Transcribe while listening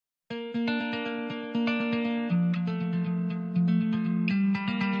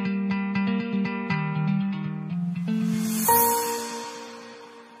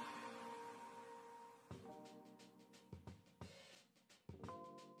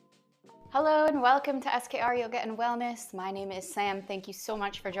Hello and welcome to SKR Yoga and Wellness. My name is Sam. Thank you so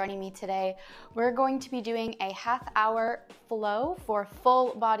much for joining me today. We're going to be doing a half-hour flow for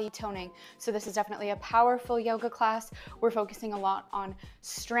full body toning. So this is definitely a powerful yoga class. We're focusing a lot on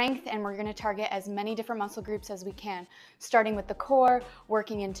strength and we're going to target as many different muscle groups as we can, starting with the core,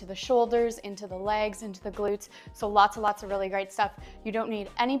 working into the shoulders, into the legs, into the glutes. So lots of really great stuff. You don't need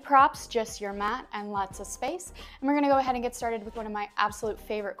any props, just your mat and lots of space. And we're going to go ahead and get started with one of my absolute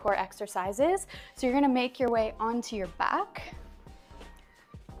favorite core exercises. So you're going to make your way onto your back.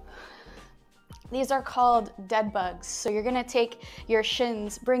 These are called dead bugs. So you're going to take your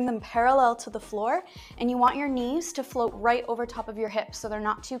shins, bring them parallel to the floor, and you want your knees to float right over top of your hips so they're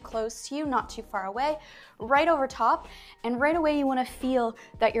not too close to you, not too far away, right over top. And right away you want to feel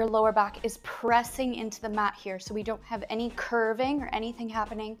that your lower back is pressing into the mat here, so we don't have any curving or anything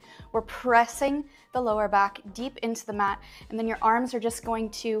happening. We're pressing the lower back deep into the mat, and then your arms are just going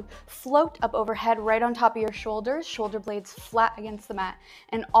to float up overhead right on top of your shoulders, shoulder blades flat against the mat.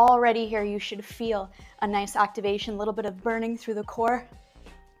 And already here you should feel a nice activation, a little bit of burning through the core.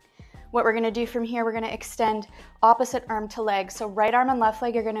 What we're going to do from here, we're going to extend opposite arm to leg. So right arm and left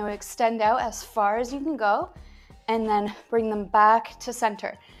leg, you're going to extend out as far as you can go and then bring them back to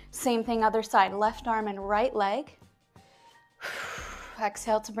center. Same thing other side, left arm and right leg.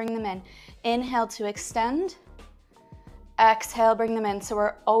 Exhale to bring them in. Inhale to extend. Exhale, bring them in. So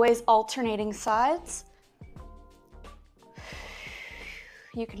we're always alternating sides.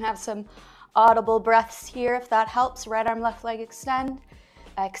 You can have some audible breaths here if that helps. Right arm, left leg, extend.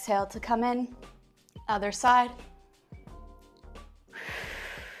 Exhale to come in. Other side.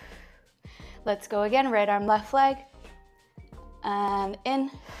 Let's go again. Right arm, left leg. And in.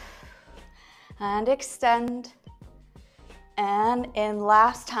 And extend. And in.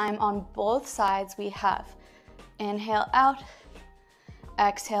 Last time on both sides we have inhale out.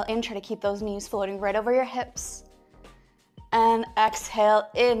 Exhale in. Try to keep those knees floating right over your hips. And exhale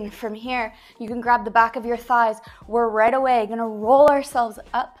in. From here, you can grab the back of your thighs. We're right away gonna roll ourselves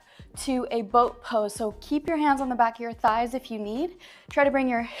up to a boat pose. So keep your hands on the back of your thighs if you need. Try to bring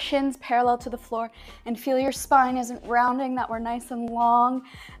your shins parallel to the floor and feel your spine isn't rounding, that we're nice and long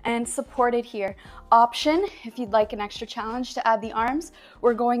and supported here. Option, if you'd like an extra challenge to add the arms,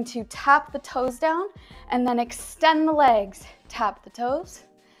 we're going to tap the toes down and then extend the legs. Tap the toes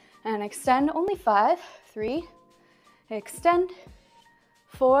and extend. Only 5, 3, extend,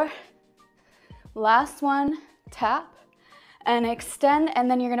 4, last one, tap, and extend, and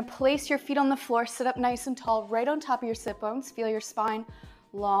then you're gonna place your feet on the floor, sit up nice and tall, right on top of your sit bones, feel your spine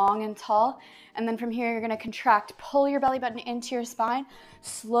long and tall, and then from here you're gonna contract, pull your belly button into your spine,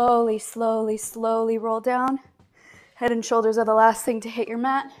 slowly roll down. Head and shoulders are the last thing to hit your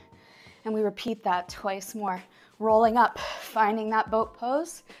mat, and we repeat that twice more. Rolling up, finding that boat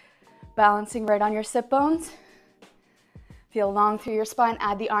pose, balancing right on your sit bones. Feel long through your spine.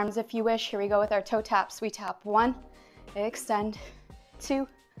 Add the arms if you wish. Here we go with our toe taps. We tap 1, extend, 2,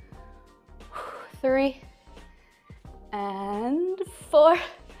 3, and 4.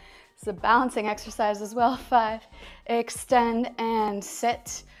 It's a balancing exercise as well. 5, extend and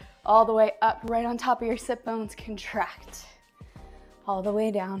sit all the way up right on top of your sit bones. Contract all the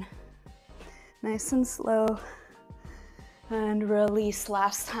way down. Nice and slow. And release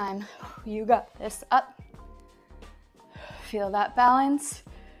last time. You got this. Up. Feel that balance.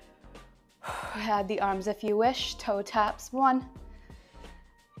 Add the arms if you wish. Toe taps. 1,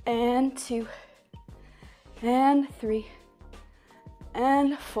 and 2, and 3,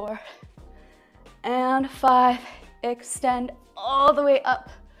 and 4, and 5. Extend all the way up.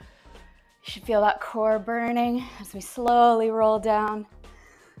 You should feel that core burning as we slowly roll down.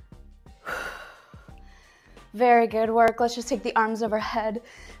 Very good work. Let's just take the arms overhead.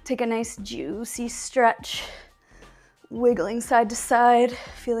 Take a nice juicy stretch. Wiggling side to side,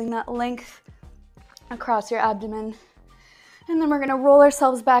 feeling that length across your abdomen. And then we're gonna roll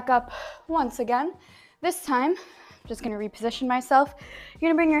ourselves back up once again. This time, I'm just gonna reposition myself. You're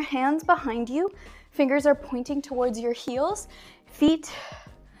gonna bring your hands behind you. Fingers are pointing towards your heels. Feet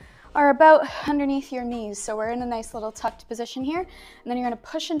are about underneath your knees. So we're in a nice little tucked position here. And then you're gonna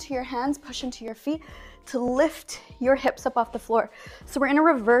push into your hands, push into your feet to lift your hips up off the floor. So we're in a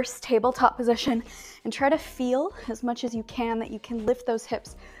reverse tabletop position, and try to feel as much as you can that you can lift those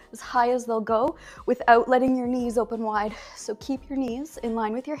hips as high as they'll go without letting your knees open wide. So keep your knees in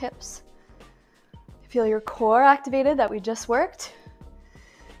line with your hips. Feel your core activated that we just worked.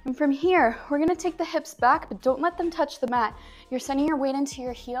 And from here, we're gonna take the hips back, but don't let them touch the mat. You're sending your weight into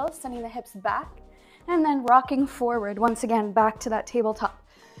your heels, sending the hips back, and then rocking forward. Once again, back to that tabletop.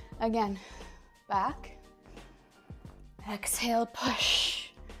 Again, back. Exhale,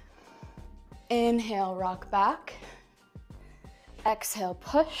 push. Inhale, rock back. Exhale,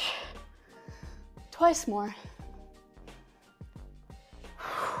 push. Twice more.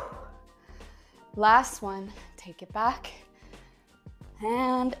 Last one, take it back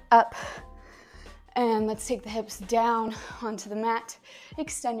and up. And let's take the hips down onto the mat.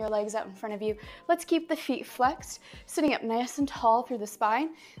 Extend your legs out in front of you. Let's keep the feet flexed, sitting up nice and tall through the spine.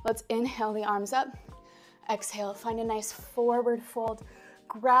 Let's inhale the arms up. Exhale, find a nice forward fold,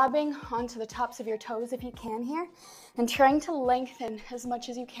 grabbing onto the tops of your toes if you can here, and trying to lengthen as much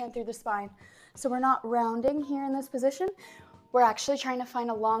as you can through the spine. So we're not rounding here in this position. We're actually trying to find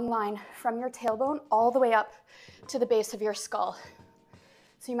a long line from your tailbone all the way up to the base of your skull.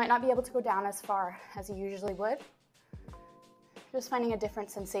 So you might not be able to go down as far as you usually would. Just finding a different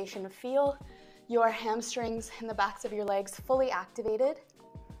sensation. Feel your hamstrings and the backs of your legs fully activated.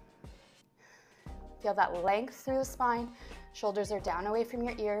 Feel that length through the spine. Shoulders are down away from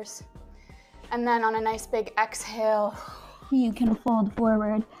your ears. And then on a nice big exhale, you can fold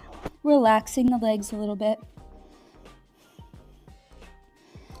forward, relaxing the legs a little bit.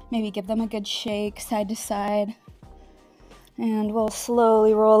 Maybe give them a good shake side to side. And we'll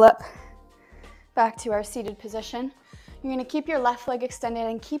slowly roll up back to our seated position. You're gonna keep your left leg extended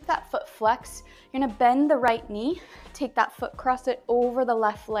and keep that foot flexed. You're gonna bend the right knee, take that foot, cross it over the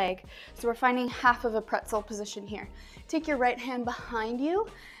left leg. So we're finding half of a pretzel position here. Take your right hand behind you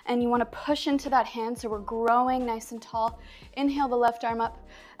and you wanna push into that hand so we're growing nice and tall. Inhale the left arm up,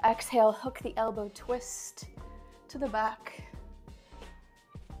 exhale, hook the elbow, twist to the back.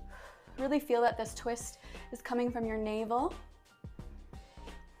 Really feel that this twist is coming from your navel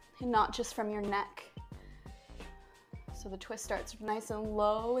and not just from your neck. So the twist starts nice and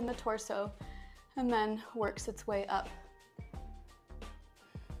low in the torso and then works its way up.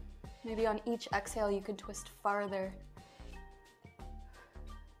 Maybe on each exhale you could twist farther.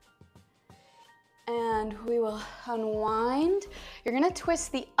 And we will unwind. You're gonna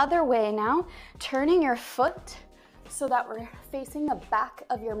twist the other way now, turning your foot so that we're facing the back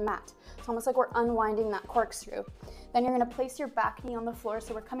of your mat. It's almost like we're unwinding that corkscrew. Then you're gonna place your back knee on the floor,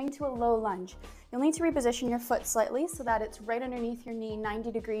 so we're coming to a low lunge. You'll need to reposition your foot slightly so that it's right underneath your knee,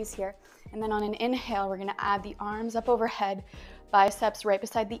 90 degrees here. And then on an inhale, we're gonna add the arms up overhead, biceps right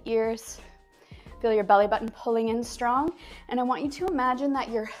beside the ears. Feel your belly button pulling in strong. And I want you to imagine that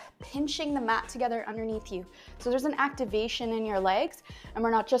you're pinching the mat together underneath you. So there's an activation in your legs, and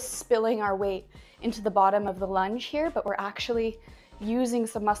we're not just spilling our weight into the bottom of the lunge here, but we're actually using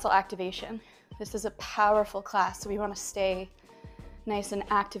some muscle activation. This is a powerful class, so we want to stay nice and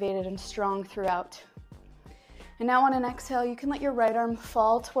activated and strong throughout. And now on an exhale, you can let your right arm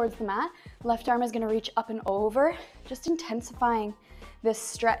fall towards the mat. Left arm is going to reach up and over, just intensifying this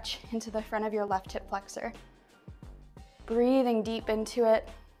stretch into the front of your left hip flexor. Breathing deep into it.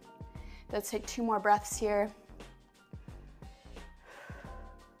 Let's take 2 more breaths here.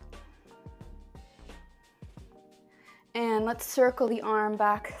 And let's circle the arm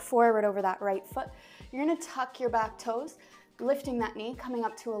back forward over that right foot. You're gonna tuck your back toes, lifting that knee, coming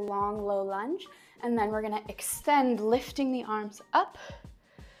up to a long, low lunge. And then we're gonna extend, lifting the arms up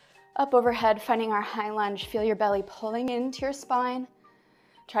overhead, finding our high lunge. Feel your belly pulling into your spine.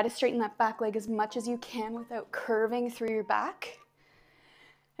 Try to straighten that back leg as much as you can without curving through your back.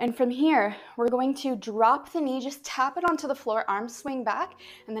 And from here, we're going to drop the knee, just tap it onto the floor, arms swing back,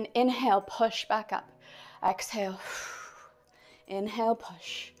 and then inhale, push back up. Exhale. Inhale,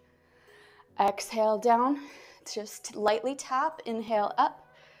 push. Exhale, down. Just lightly tap. Inhale, up.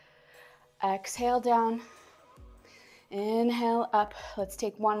 Exhale, down. Inhale, up. Let's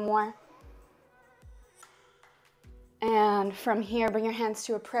take 1 more. And from here, bring your hands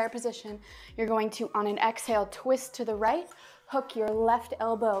to a prayer position. You're going to, on an exhale, twist to the right. Hook your left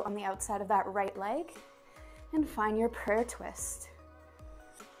elbow on the outside of that right leg. And find your prayer twist.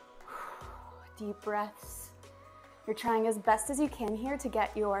 Deep breaths. You're trying as best as you can here to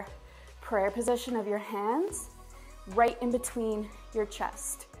get your prayer position of your hands right in between your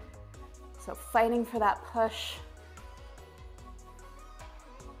chest. So fighting for that push.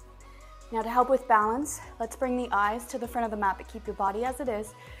 Now to help with balance, let's bring the eyes to the front of the mat, but keep your body as it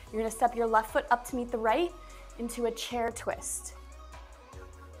is. You're gonna step your left foot up to meet the right into a chair twist.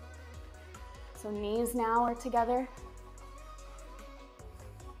 So knees now are together.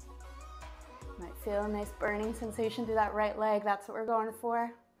 Might feel a nice burning sensation through that right leg. That's what we're going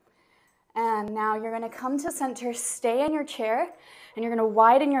for. And now you're gonna come to center, stay in your chair, and you're gonna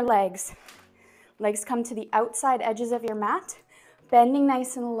widen your legs. Legs come to the outside edges of your mat, bending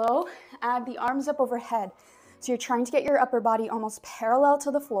nice and low. Add the arms up overhead. So you're trying to get your upper body almost parallel to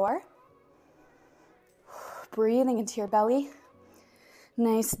the floor. Breathing into your belly.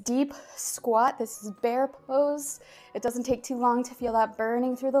 Nice deep squat. This is bear pose. It doesn't take too long to feel that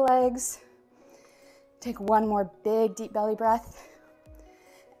burning through the legs. Take one more big deep belly breath.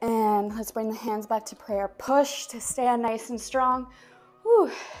 And let's bring the hands back to prayer. Push to stand nice and strong.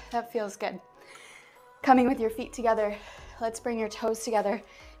 Whew, that feels good. Coming with your feet together, let's bring your toes together.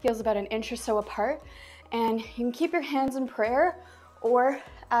 Heels about an inch or so apart. And you can keep your hands in prayer or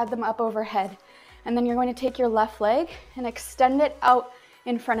add them up overhead. And then you're going to take your left leg and extend it out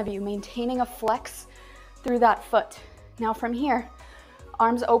in front of you, maintaining a flex through that foot. Now from here,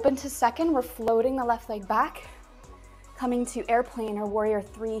 arms open to second. We're floating the left leg back, coming to airplane or warrior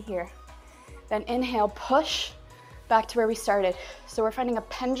 3 here. Then inhale, push back to where we started. So we're finding a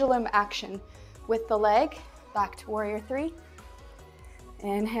pendulum action with the leg back to warrior 3.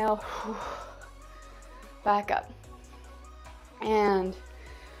 Inhale, back up. And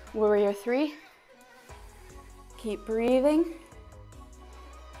warrior 3. Keep breathing.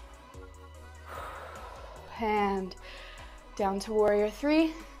 And down to warrior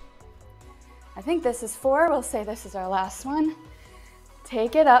 3. I think this is 4. We'll say this is our last one.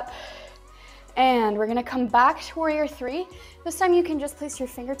 Take it up. And we're gonna come back to warrior 3. This time you can just place your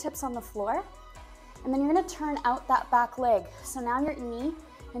fingertips on the floor. And then you're gonna turn out that back leg. So now your knee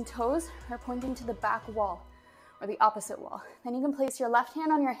and toes are pointing to the back wall or the opposite wall. Then you can place your left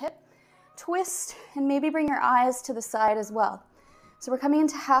hand on your hip, twist, and maybe bring your eyes to the side as well. So we're coming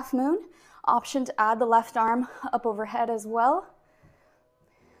into half moon. Option to add the left arm up overhead as well.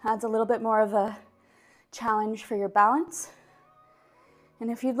 Adds a little bit more of a challenge for your balance. And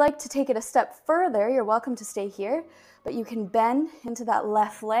if you'd like to take it a step further, you're welcome to stay here, but you can bend into that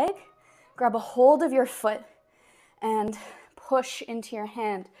left leg, grab a hold of your foot, and push into your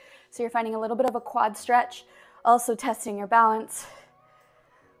hand. So you're finding a little bit of a quad stretch, also testing your balance.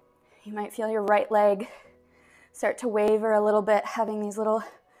 You might feel your right leg start to waver a little bit, having these little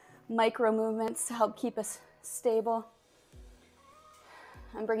micro movements to help keep us stable.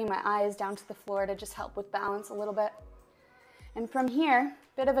 I'm bringing my eyes down to the floor to just help with balance a little bit. And from here,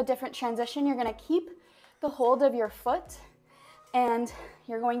 bit of a different transition. You're gonna keep the hold of your foot and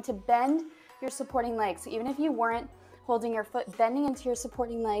you're going to bend your supporting leg. So even if you weren't holding your foot, bending into your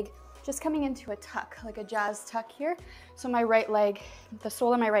supporting leg, just coming into a tuck, like a jazz tuck here. So my right leg, the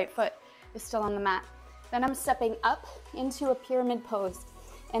sole of my right foot is still on the mat. Then I'm stepping up into a pyramid pose.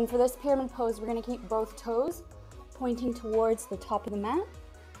 And for this pyramid pose, we're gonna keep both toes pointing towards the top of the mat.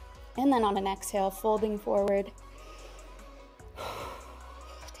 And then on an exhale, folding forward.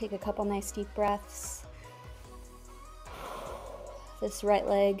 Take a couple nice deep breaths. This right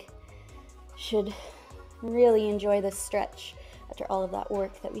leg should really enjoy this stretch after all of that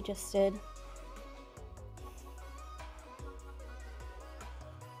work that we just did.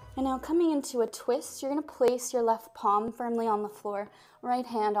 And now coming into a twist, you're gonna place your left palm firmly on the floor, right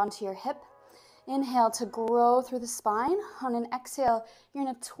hand onto your hip. Inhale to grow through the spine. On an exhale, you're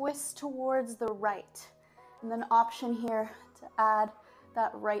gonna twist towards the right. And then option here to add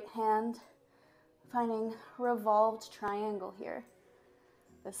that right hand, finding revolved triangle here.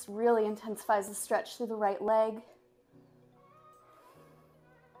 This really intensifies the stretch through the right leg.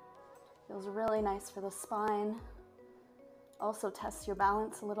 Feels really nice for the spine. Also test your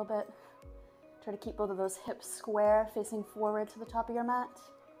balance a little bit. Try to keep both of those hips square, facing forward to the top of your mat.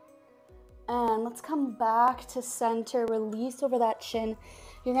 And let's come back to center, release over that chin.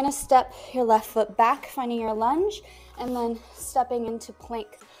 You're gonna step your left foot back, finding your lunge, and then stepping into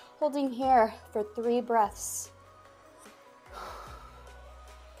plank. Holding here for 3 breaths.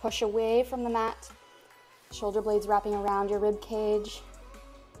 Push away from the mat. Shoulder blades wrapping around your rib cage.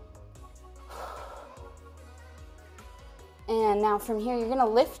 And now from here, you're gonna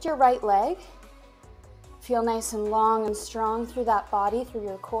lift your right leg. Feel nice and long and strong through that body, through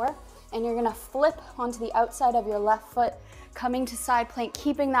your core. And you're gonna flip onto the outside of your left foot, coming to side plank,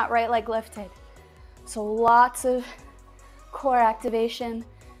 keeping that right leg lifted. So lots of core activation.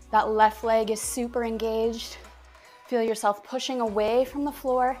 That left leg is super engaged. Feel yourself pushing away from the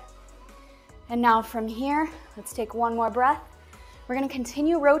floor. And now from here, let's take one more breath. We're gonna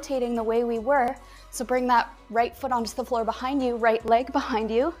continue rotating the way we were. So bring that right foot onto the floor behind you, right leg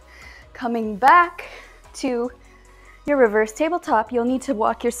behind you. Coming back to your reverse tabletop. You'll need to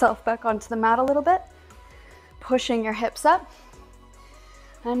walk yourself back onto the mat a little bit. Pushing your hips up.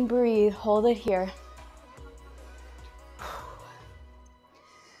 And breathe, hold it here.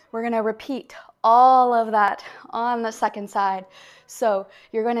 We're gonna repeat all of that on the second side. So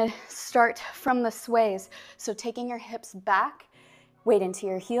you're gonna start from the sways. So taking your hips back, weight into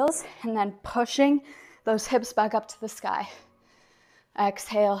your heels, and then pushing those hips back up to the sky.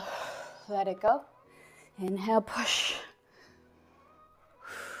 Exhale, let it go. Inhale, push.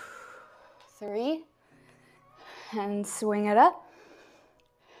 3, and swing it up.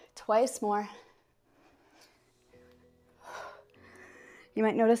 Twice more. You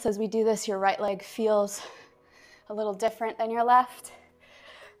might notice as we do this, your right leg feels a little different than your left.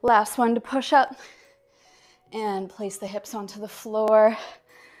 Last one to push up. And place the hips onto the floor.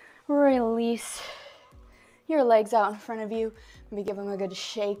 Release your legs out in front of you. Maybe give them a good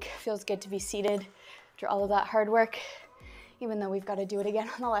shake. Feels good to be seated after all of that hard work, even though we've got to do it again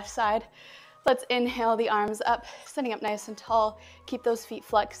on the left side. Let's inhale the arms up, sitting up nice and tall. Keep those feet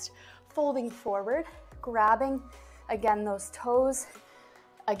flexed, folding forward, grabbing, again, those toes.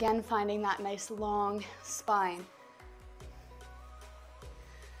 Again, finding that nice long spine.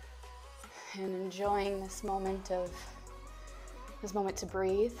 And enjoying this moment to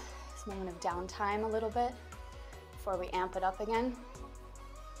breathe, this moment of downtime a little bit before we amp it up again.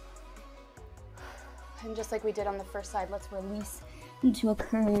 And just like we did on the first side, let's release into a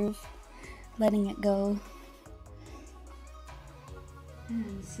curve, letting it go.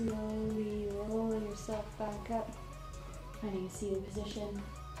 And slowly roll yourself back up, finding a seated position.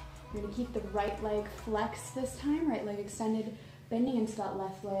 You're gonna keep the right leg flexed this time, right leg extended, bending into that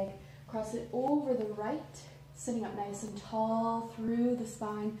left leg. Cross it over the right, sitting up nice and tall through the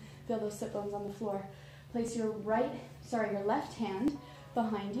spine. Feel those sit bones on the floor. Place your left hand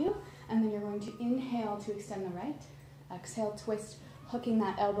behind you, and then you're going to inhale to extend the right. Exhale, twist, hooking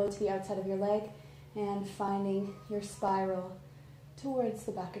that elbow to the outside of your leg, and finding your spiral towards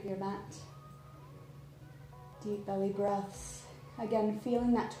the back of your mat. Deep belly breaths. Again,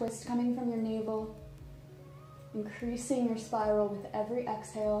 feeling that twist coming from your navel. Increasing your spiral with every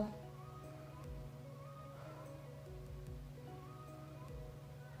exhale.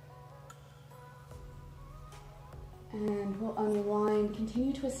 And we'll unwind.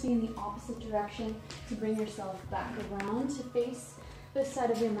 Continue twisting in the opposite direction to bring yourself back around to face this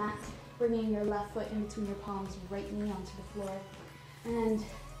side of your mat, bringing your left foot in between your palms, right knee onto the floor. And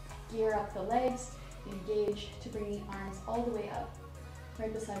gear up the legs, engage to bring the arms all the way up,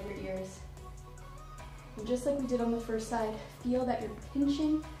 right beside your ears. And just like we did on the first side, feel that you're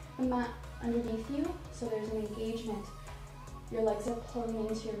pinching the mat underneath you, so there's an engagement. Your legs are pulling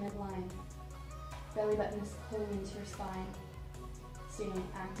into your midline. Belly button is pulling into your spine, staying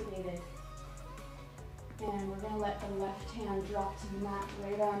activated. And we're gonna let the left hand drop to the mat,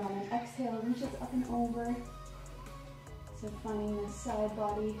 right arm on an exhale, reaches up and over. So finding this side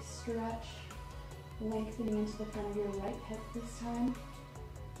body stretch, lengthening into the front of your right hip this time.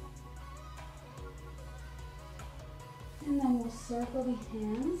 And then we'll circle the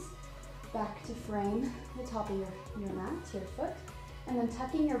hands back to frame the top of your mat, your foot. And then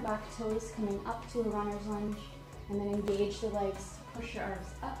tucking your back toes, coming up to a runner's lunge, and then engage the legs, push your arms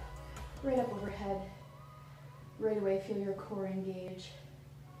up, right up overhead. Right away, feel your core engage.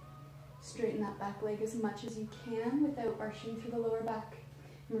 Straighten that back leg as much as you can without arching through the lower back.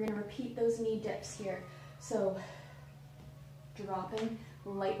 And we're gonna repeat those knee dips here. So, dropping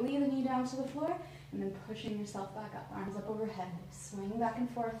lightly the knee down to the floor, and then pushing yourself back up, arms up overhead. Swing back and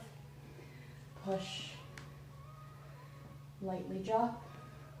forth, push. Lightly drop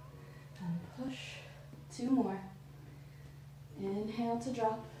and push. 2 more. Inhale to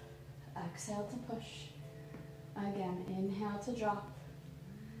drop, exhale to push. Again, inhale to drop,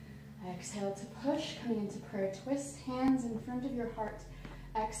 exhale to push. Coming into prayer twist, hands in front of your heart.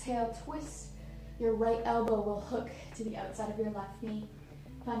 Exhale, twist. Your right elbow will hook to the outside of your left knee,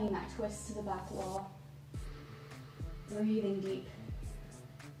 finding that twist to the back wall. Breathing deep.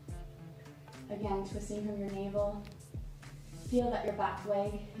 Again, twisting from your navel. Feel that your back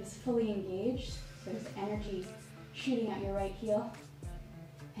leg is fully engaged. There's energy shooting at your right heel.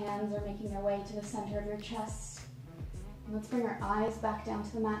 Hands are making their way to the center of your chest. And let's bring our eyes back down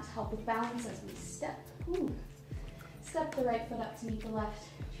to the mat to help with balance as we step. Step the right foot up to meet the left,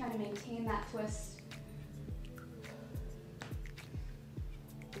 trying to maintain that twist.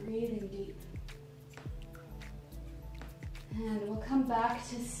 Breathing deep. And we'll come back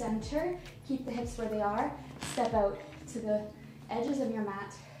to center. Keep the hips where they are. Step out to the edges of your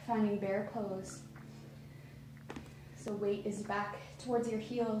mat, finding bear pose. So weight is back towards your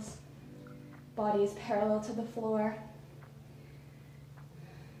heels. Body is parallel to the floor.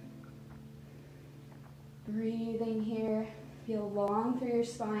 Breathing here. Feel long through your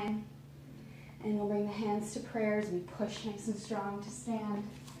spine. And we'll bring the hands to prayer as we push nice and strong to stand.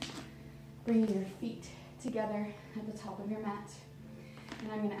 Bringing your feet together at the top of your mat. And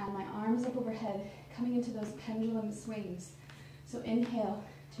I'm going to add my arms up overhead, coming into those pendulum swings. So inhale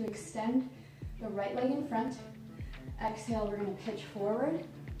to extend the right leg in front. Exhale, we're going to pitch forward,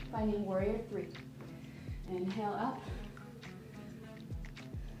 finding warrior 3. Inhale up.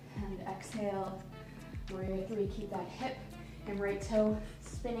 And And exhale, warrior three, keep that hip and right toe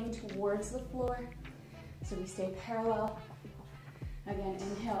spinning towards the floor. So we stay parallel. Again,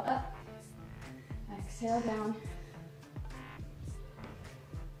 inhale up, exhale down,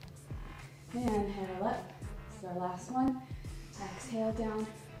 inhale up. This is our last one. Exhale down.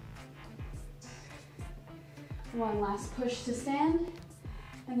 One last push to stand.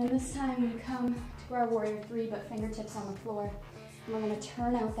 And then this time we come to our warrior three, but fingertips on the floor. And we're gonna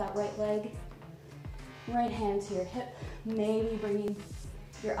turn out that right leg, right hand to your hip, maybe bringing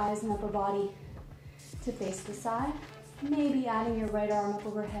your eyes and upper body to face the side, maybe adding your right arm up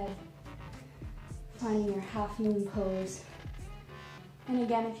overhead, finding your half moon pose. And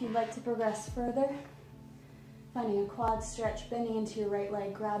again, if you'd like to progress further, finding a quad stretch, bending into your right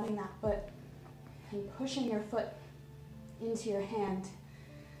leg, grabbing that foot, and pushing your foot into your hand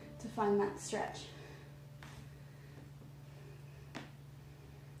to find that stretch.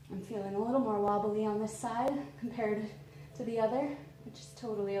 I'm feeling a little more wobbly on this side compared to the other, which is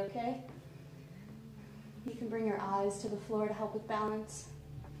totally okay. You can bring your eyes to the floor to help with balance.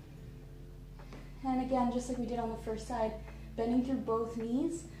 And again, just like we did on the first side, bending through both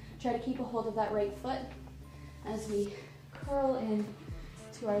knees, try to keep a hold of that right foot as we curl in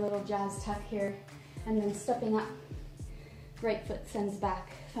to our little jazz tuck here, and then stepping up. Right foot sends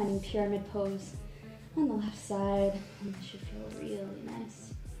back, finding pyramid pose on the left side, and this should feel really nice.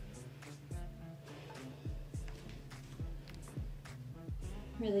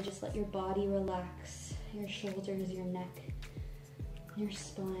 Really just let your body relax, your shoulders, your neck, your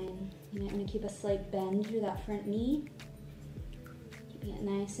spine. You might want to keep a slight bend through that front knee, keeping it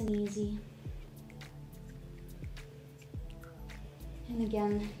nice and easy. And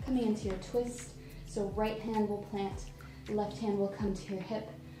again, coming into your twist. So right hand will plant, left hand will come to your hip.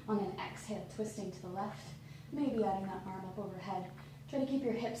 On an exhale, twisting to the left, maybe adding that arm up overhead. Try to keep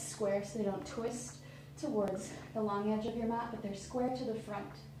your hips square so they don't twist towards the long edge of your mat, but they're square to the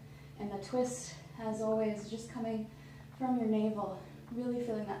front. And the twist, as always, just coming from your navel, really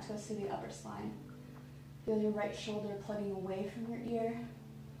feeling that twist through the upper spine. Feel your right shoulder plugging away from your ear.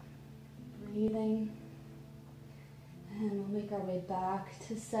 Breathing. And we'll make our way back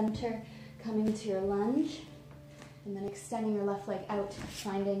to center, coming to your lunge, and then extending your left leg out,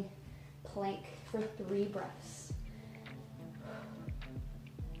 finding plank for 3 breaths.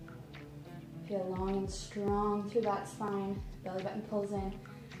 Feel long and strong through that spine, belly button pulls in,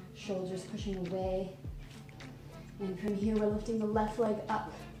 shoulders pushing away. And from here, we're lifting the left leg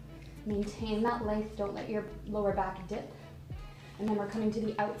up. Maintain that length, don't let your lower back dip. And then we're coming to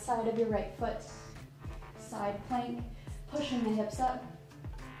the outside of your right foot, side plank, pushing the hips up.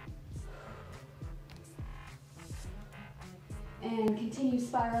 And continue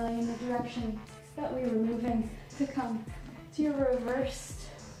spiraling in the direction that we were moving to come to your reversed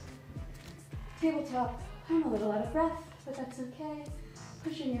tabletop. I'm a little out of breath, but that's okay.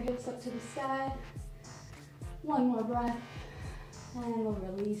 Pushing your hips up to the sky. One more breath, and we'll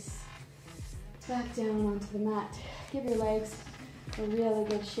release back down onto the mat. Give your legs a really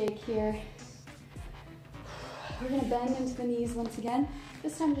good shake here. We're gonna bend into the knees once again.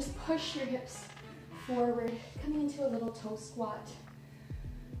 This time just push your hips forward, coming into a little toe squat.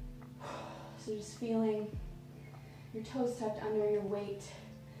 So just feeling your toes tucked under your weight,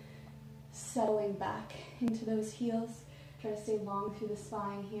 settling back into those heels. Try to stay long through the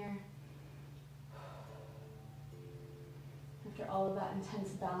spine here. After all of that intense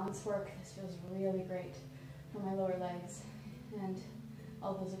balance work, this feels really great for my lower legs and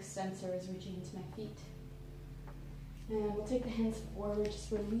all those extensors reaching into my feet. And we'll take the hands forward,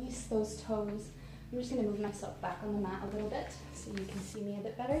 just release those toes. I'm just gonna move myself back on the mat a little bit so you can see me a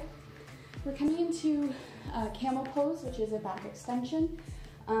bit better. We're coming into camel pose, which is a back extension.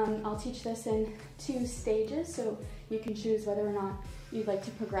 I'll teach this in 2 stages, so you can choose whether or not you'd like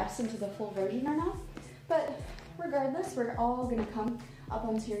to progress into the full version or not. But regardless, we're all gonna come up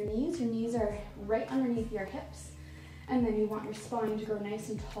onto your knees. Your knees are right underneath your hips, and then you want your spine to grow nice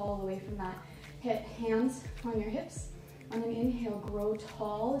and tall away from that. Hit hands on your hips. On an inhale, grow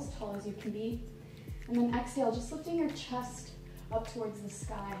tall as you can be. And then exhale, just lifting your chest up towards the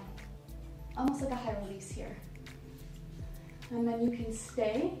sky. Almost like a high release here. And then you can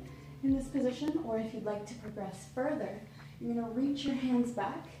stay in this position, or if you'd like to progress further, you're gonna reach your hands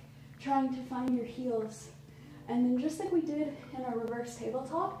back, trying to find your heels. And then just like we did in our reverse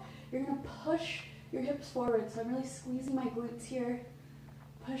tabletop, you're gonna push your hips forward. So I'm really squeezing my glutes here,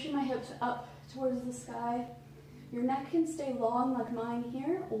 pushing my hips up towards the sky. Your neck can stay long like mine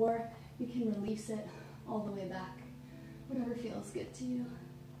here, or you can release it all the way back. Whatever feels good to you.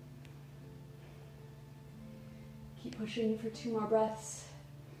 Keep pushing for 2 more breaths.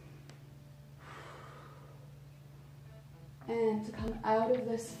 And to come out of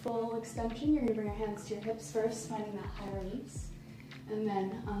this full extension, you're gonna bring your hands to your hips first, finding that high release. And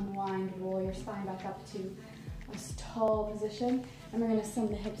then unwind, roll your spine back up to a tall position. And we're gonna send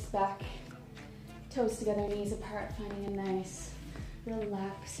the hips back, toes together, knees apart, finding a nice,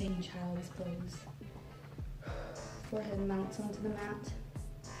 relaxing child's pose. Forehead mounts onto the mat.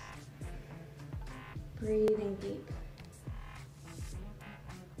 Breathing deep.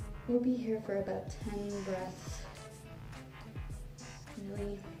 We'll be here for about 10 breaths.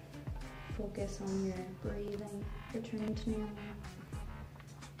 Really focus on your breathing, returning to normal.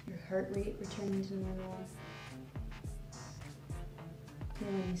 Your heart rate returning to normal.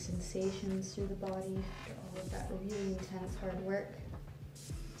 Feeling sensations through the body after all of that really intense hard work.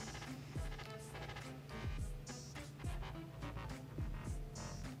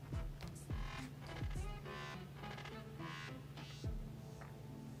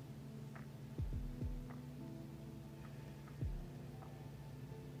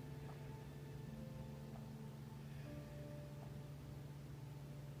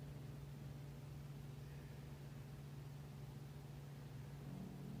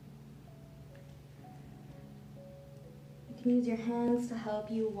 You can use your hands to help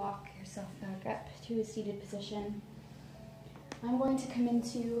you walk yourself back up to a seated position. I'm going to come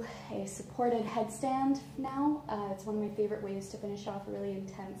into a supported headstand now. It's one of my favorite ways to finish off a really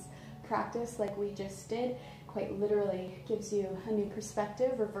intense practice like we just did. Quite literally gives you a new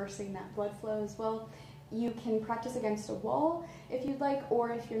perspective, reversing that blood flow as well. You can practice against a wall if you'd like, or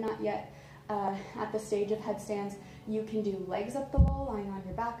if you're not yet at the stage of headstands, you can do legs up the wall, lying on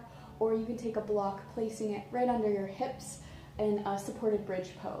your back, or you can take a block, placing it right under your hips in a supported bridge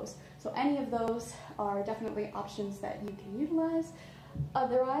pose. So any of those are definitely options that you can utilize.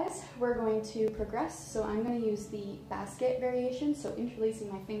 Otherwise, we're going to progress. So I'm going to use the basket variation, so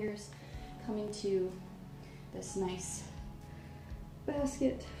interlacing my fingers, coming to this nice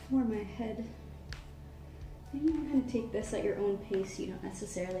basket for my head. And you can kind of take this at your own pace. You don't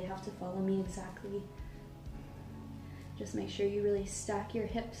necessarily have to follow me exactly. Just make sure you really stack your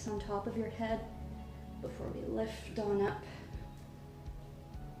hips on top of your head before we lift on up.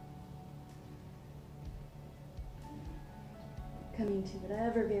 Coming to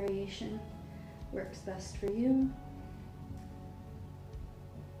whatever variation works best for you.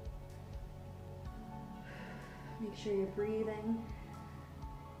 Make sure you're breathing.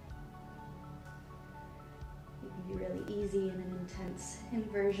 It can be really easy in an intense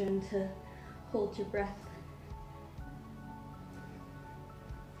inversion to hold your breath.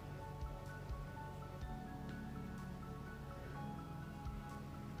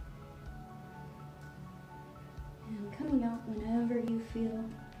 And coming out whenever you feel.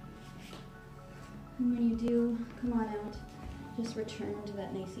 And when you do come on out, just return to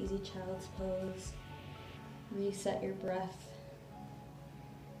that nice easy child's pose. Reset your breath.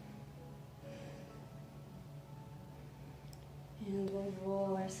 And we'll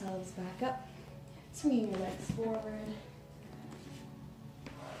roll ourselves back up, swinging your legs forward.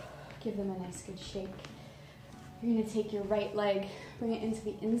 Give them a nice good shake. You're going to take your right leg, bring it into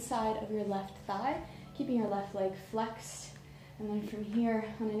the inside of your left thigh, keeping your left leg flexed. And then from here,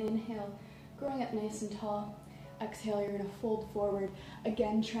 on an inhale, growing up nice and tall. Exhale, you're going to fold forward.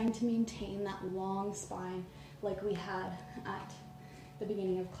 Again, trying to maintain that long spine like we had at the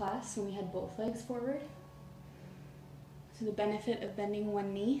beginning of class when we had both legs forward. So the benefit of bending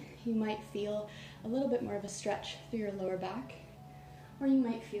one knee, you might feel a little bit more of a stretch through your lower back, or you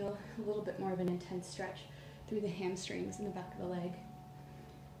might feel a little bit more of an intense stretch through the hamstrings and the back of the leg.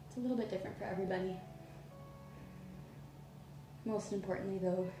 It's a little bit different for everybody. Most importantly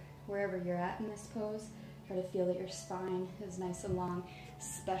though, wherever you're at in this pose, try to feel that your spine is nice and long,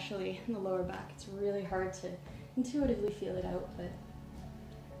 especially in the lower back. It's really hard to intuitively feel it out, but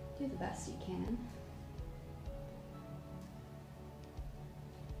do the best you can.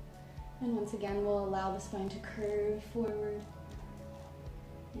 And once again, we'll allow the spine to curve forward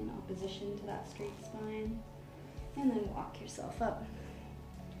in opposition to that straight spine. And then walk yourself up.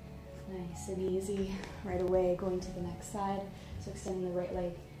 Nice and easy. Right away, going to the next side. So extending the right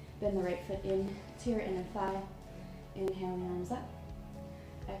leg, bend the right foot in to your inner thigh. Inhaling, arms up.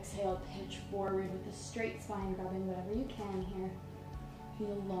 Exhale, pitch forward with a straight spine, grabbing whatever you can here.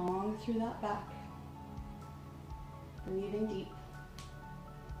 Feel long through that back. Breathing deep.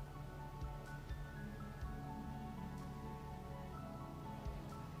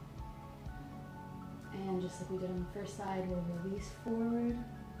 And just like we did on the first side, we'll release forward.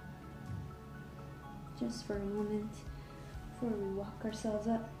 Just for a moment before we walk ourselves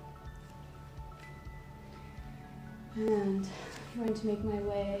up. And I'm going to make my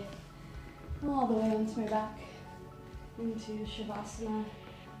way all the way onto my back. into Shavasana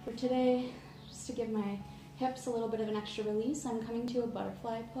for today. Just to give my hips a little bit of an extra release, I'm coming to a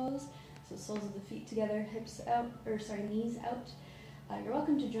butterfly pose. So soles of the feet together, hips out, or sorry, knees out. You're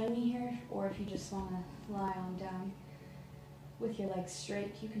welcome to join me here, or if you just want to lie on down with your legs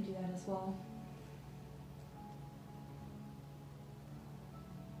straight, you can do that as well.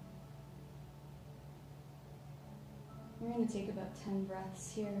 We're going to take about 10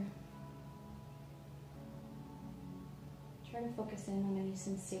 breaths here. Try to focus in on any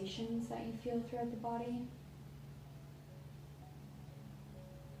sensations that you feel throughout the body.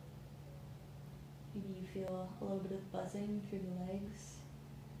 Maybe you feel a little bit of buzzing through the legs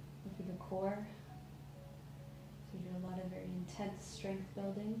or through the core. So you do a lot of very intense strength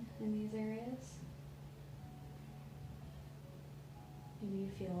building in these areas. Maybe you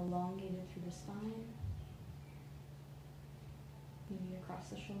feel elongated through the spine. Maybe across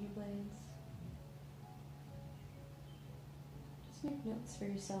the shoulder blades. Just make notes for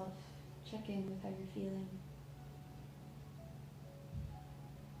yourself. Check in with how you're feeling.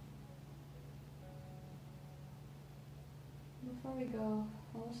 Before we go,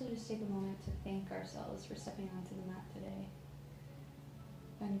 I'll also just take a moment to thank ourselves for stepping onto the mat today.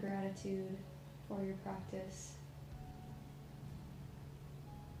 And gratitude for your practice.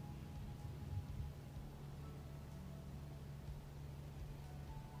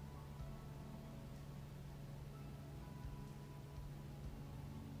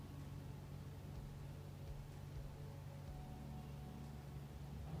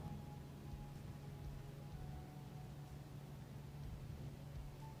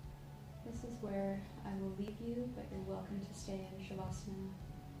 This is where I will leave you, but you're welcome to stay in Shavasana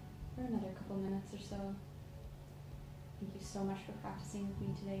for another couple minutes or so. Thank you so much for practicing with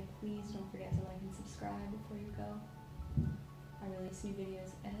me today. Please don't forget to like and subscribe before you go. I release new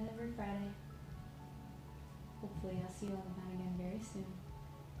videos every Friday. Hopefully I'll see you on the mat again very soon.